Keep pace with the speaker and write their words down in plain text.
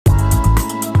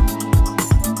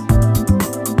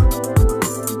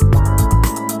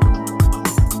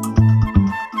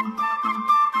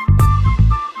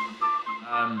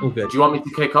good. Do you want me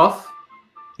to kick off?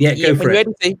 Yeah, go for it.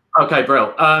 Okay,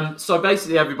 brilliant. So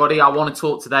basically, everybody, I want to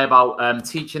talk today about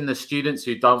teaching the students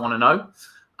who don't want to know.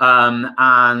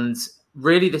 And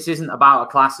really, this isn't about a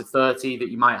class of 30 that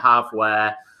you might have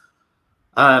where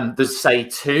there's, say,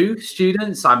 2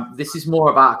 students. This is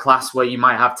more about a class where you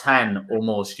might have 10 or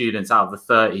more students out of the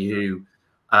 30 who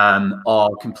are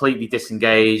completely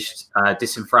disengaged,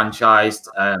 disenfranchised,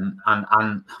 and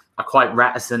are quite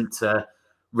reticent to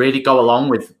really go along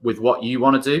with what you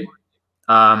want to do.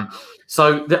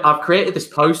 So I've created this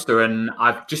poster and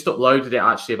I've just uploaded it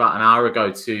actually about an hour ago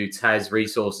to TES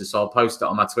Resources. So I'll post it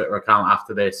on my Twitter account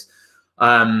after this.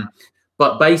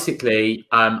 But basically,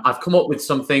 I've come up with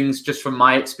some things just from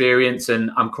my experience,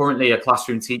 and I'm currently a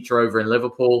classroom teacher over in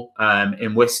Liverpool,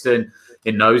 in Wiston,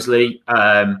 in Knowsley.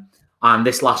 And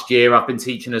this last year, I've been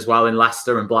teaching as well in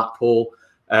Leicester and Blackpool,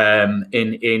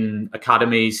 in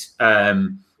academies,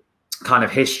 kind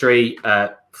of history,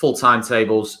 full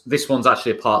timetables. This one's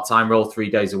actually a part-time role,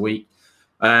 3 days a week.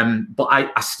 But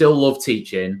I still love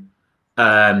teaching.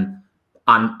 And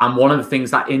one of the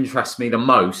things that interests me the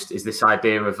most is this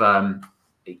idea of,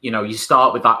 you know, you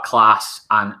start with that class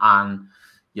and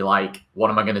you're like,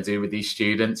 what am I going to do with these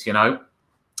students, you know?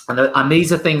 And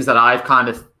these are things that I've kind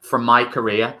of, from my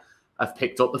career, I've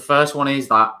picked up. The first one is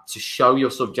that to show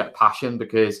your subject passion,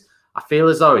 because I feel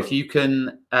as though if you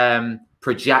can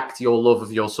project your love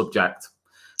of your subject,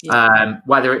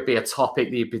 whether it be a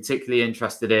topic that you're particularly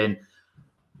interested in,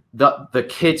 the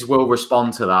kids will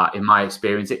respond to that. In my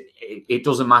experience, it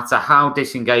doesn't matter how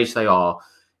disengaged they are.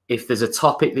 If there's a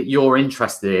topic that you're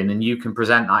interested in and you can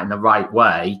present that in the right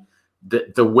way,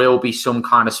 there will be some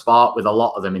kind of spark with a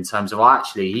lot of them in terms of, well,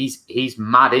 actually, he's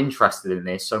mad interested in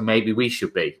this, so maybe we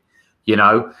should be, you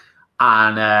know.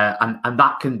 And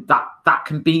that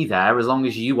can be there as long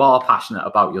as you are passionate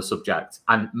about your subject,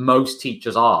 and most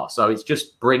teachers are. So it's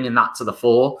just bringing that to the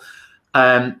fore,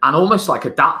 and almost like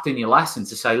adapting your lesson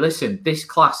to say, listen, this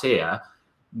class here,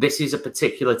 this is a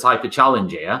particular type of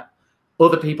challenge here.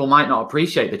 Other people might not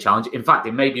appreciate the challenge. In fact,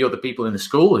 it may be other people in the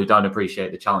school who don't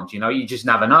appreciate the challenge. You know, you just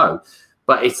never know.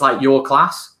 But it's like your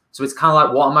class, so it's kind of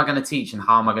like, what am I going to teach and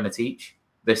how am I going to teach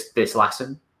this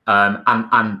lesson?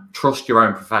 And trust your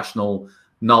own professional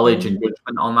knowledge and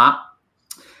judgment on that.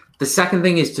 The second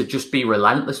thing is to just be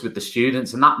relentless with the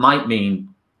students, and that might mean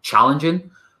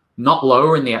challenging, not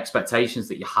lowering the expectations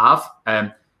that you have.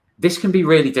 This can be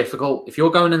really difficult. If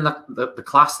you're going in the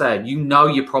class there, you know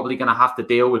you're probably going to have to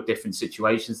deal with different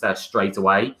situations there straight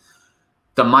away.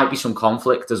 There might be some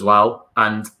conflict as well,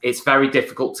 and it's very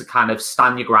difficult to kind of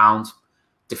stand your ground,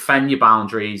 defend your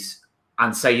boundaries,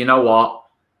 and say, you know what,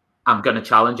 I'm going to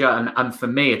challenge you. And for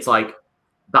me, it's like,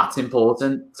 that's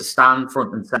important, to stand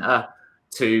front and center,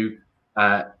 to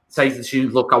say to the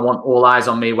students, look, I want all eyes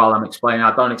on me while I'm explaining.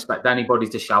 I don't expect anybody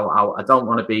to shout out. I don't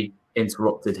want to be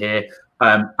interrupted here.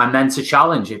 And then to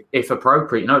challenge if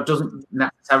appropriate. You know, it doesn't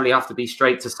necessarily have to be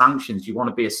straight to sanctions. You want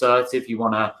to be assertive. You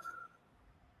want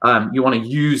to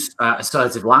use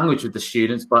assertive language with the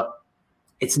students, but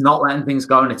it's not letting things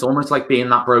go. And it's almost like being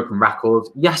that broken record.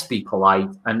 Yes, be polite,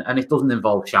 and it doesn't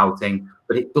involve shouting,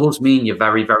 but it does mean you're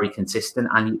very, very consistent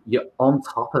and you're on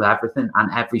top of everything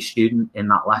and every student in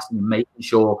that lesson. You're making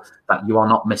sure that you are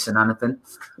not missing anything.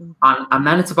 And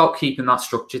then it's about keeping that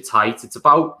structure tight. It's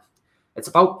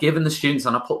about giving the students,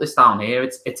 and I put this down here,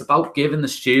 it's about giving the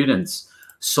students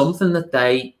something that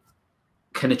they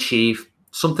can achieve,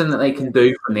 something that they can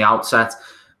do from the outset.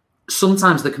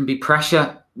 Sometimes there can be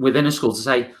pressure within a school to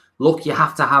say, look, you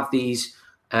have to have these,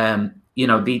 you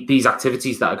know, these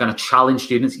activities that are going to challenge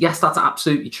students. Yes, that's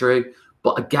absolutely true.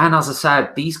 But again, as I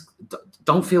said, these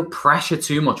don't feel pressure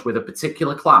too much with a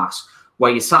particular class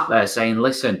where you sat there saying,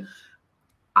 listen,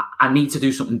 I need to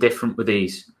do something different with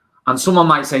these. And someone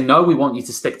might say, no, we want you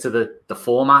to stick to the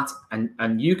format.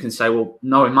 And you can say, well,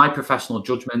 no, in my professional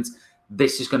judgment,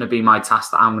 this is going to be my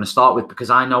task that I'm going to start with because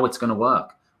I know it's going to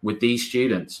work with these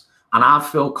students. And I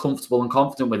feel comfortable and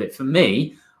confident with it. For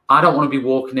me, I don't want to be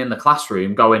walking in the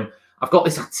classroom going, I've got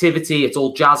this activity, it's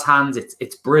all jazz hands,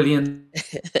 it's brilliant.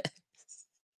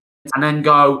 And then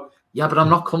go, yeah, but I'm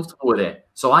not comfortable with it.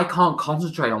 So I can't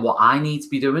concentrate on what I need to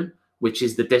be doing, which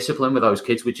is the discipline with those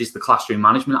kids, which is the classroom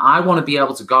management. I want to be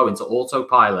able to go into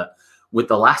autopilot with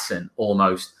the lesson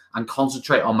almost and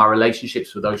concentrate on my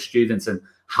relationships with those students and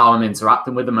how I'm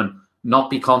interacting with them, and not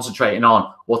be concentrating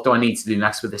on what do I need to do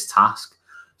next with this task.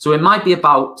 So it might be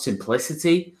about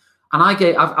simplicity. And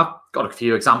I've got a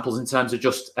few examples in terms of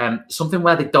just something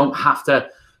where they don't have to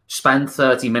spend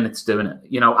 30 minutes doing it.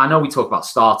 You know, I know we talk about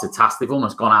starter tasks. They've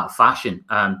almost gone out of fashion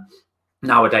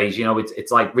nowadays. You know,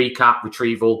 it's like recap,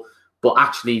 retrieval. But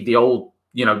actually, the old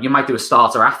you know, you might do a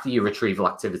starter after your retrieval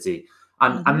activity.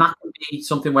 And, and that can be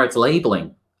something where it's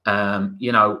labeling,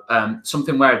 you know,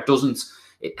 something where it doesn't,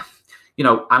 you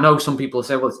know, I know some people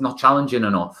say, well, it's not challenging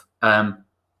enough.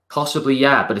 Possibly,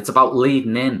 yeah, but it's about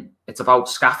leading in. It's about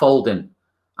scaffolding,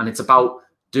 and it's about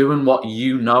doing what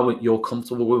you know you're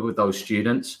comfortable with those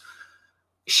students,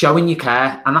 showing you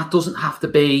care. And that doesn't have to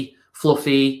be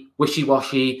fluffy,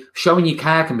 wishy-washy. Showing you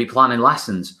care can be planning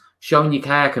lessons. Showing you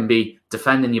care can be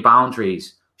defending your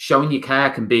boundaries. Showing you care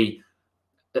can be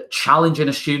challenging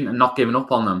a student and not giving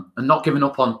up on them, and not giving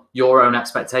up on your own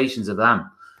expectations of them.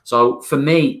 So for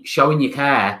me, showing you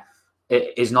care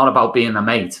is not about being a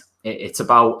mate. It's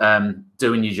about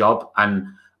doing your job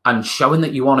and showing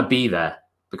that you want to be there.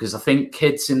 Because I think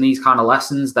kids in these kind of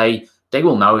lessons, they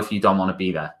will know if you don't want to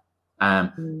be there.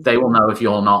 They will know if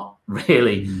you're not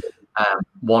really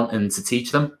wanting to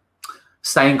teach them.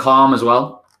 Staying calm as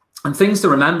well. And things to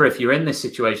remember if you're in this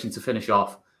situation, to finish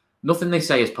off, nothing they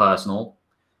say is personal.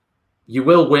 You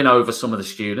will win over some of the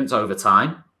students over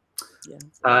time.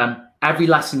 Yeah. Every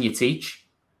lesson you teach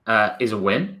is a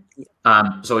win.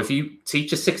 So if you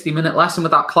teach a 60-minute lesson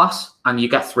with that class and you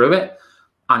get through it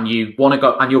and you want to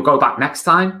go and you'll go back next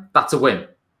time, that's a win,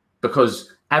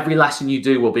 because every lesson you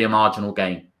do will be a marginal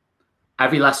gain.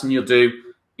 Every lesson you'll do,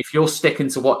 if you're sticking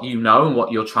to what you know and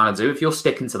what you're trying to do, if you're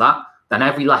sticking to that, then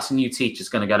every lesson you teach is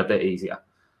going to get a bit easier.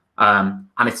 And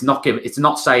it's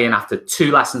not saying after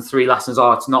 2 lessons, 3 lessons,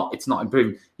 oh, it's not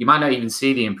improving. You might not even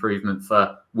see the improvement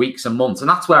for weeks and months. And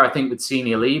that's where I think with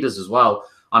senior leaders as well,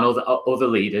 and other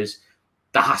leaders,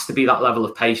 there has to be that level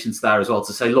of patience there as well,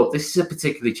 to say, look, this is a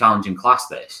particularly challenging class,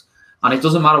 this. And it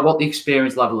doesn't matter what the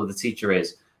experience level of the teacher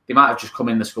is. They might have just come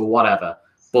in the school, whatever.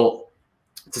 But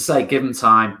to say, give them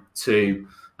time to,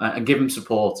 and give them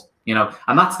support, you know.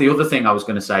 And that's the other thing I was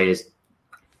going to say is,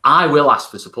 I will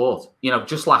ask for support. You know,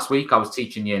 just last week I was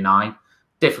teaching year 9,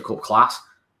 difficult class.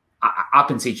 I've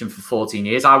been teaching for 14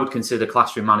 years. I would consider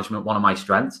classroom management one of my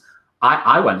strengths.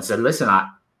 I went and said, listen,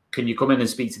 can you come in and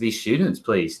speak to these students,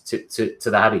 please, to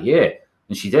the head of year?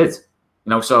 And she did. You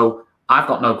know, so I've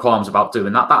got no qualms about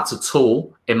doing that. That's a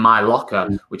tool in my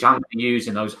locker, which I'm going to use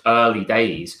in those early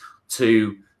days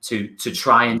to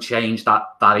try and change that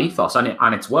ethos.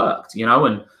 And it's worked, you know,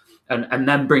 and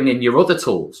then bring in your other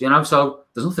tools, you know. So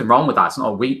there's nothing wrong with that. It's not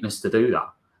a weakness to do that.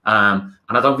 And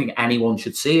I don't think anyone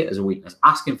should see it as a weakness.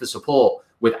 Asking for support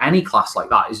with any class like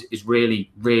that is really,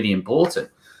 really important.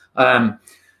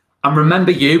 And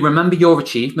remember your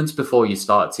achievements before you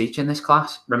start teaching this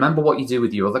class. Remember what you do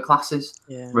with your other classes.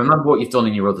 Yeah. Remember what you've done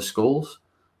in your other schools,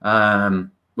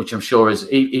 which I'm sure is,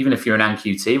 even if you're an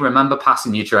NQT, remember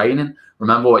passing your training.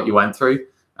 Remember what you went through.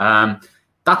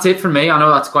 That's it from me. I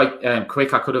know that's quite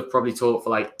quick. I could have probably talked for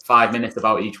like 5 minutes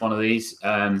about each one of these,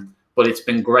 but it's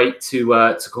been great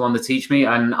to come on the Teach Me,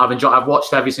 and I've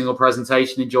watched every single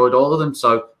presentation, enjoyed all of them.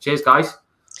 So cheers, guys.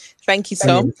 Thank you,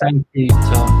 Tom. Thank you,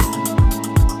 Tom.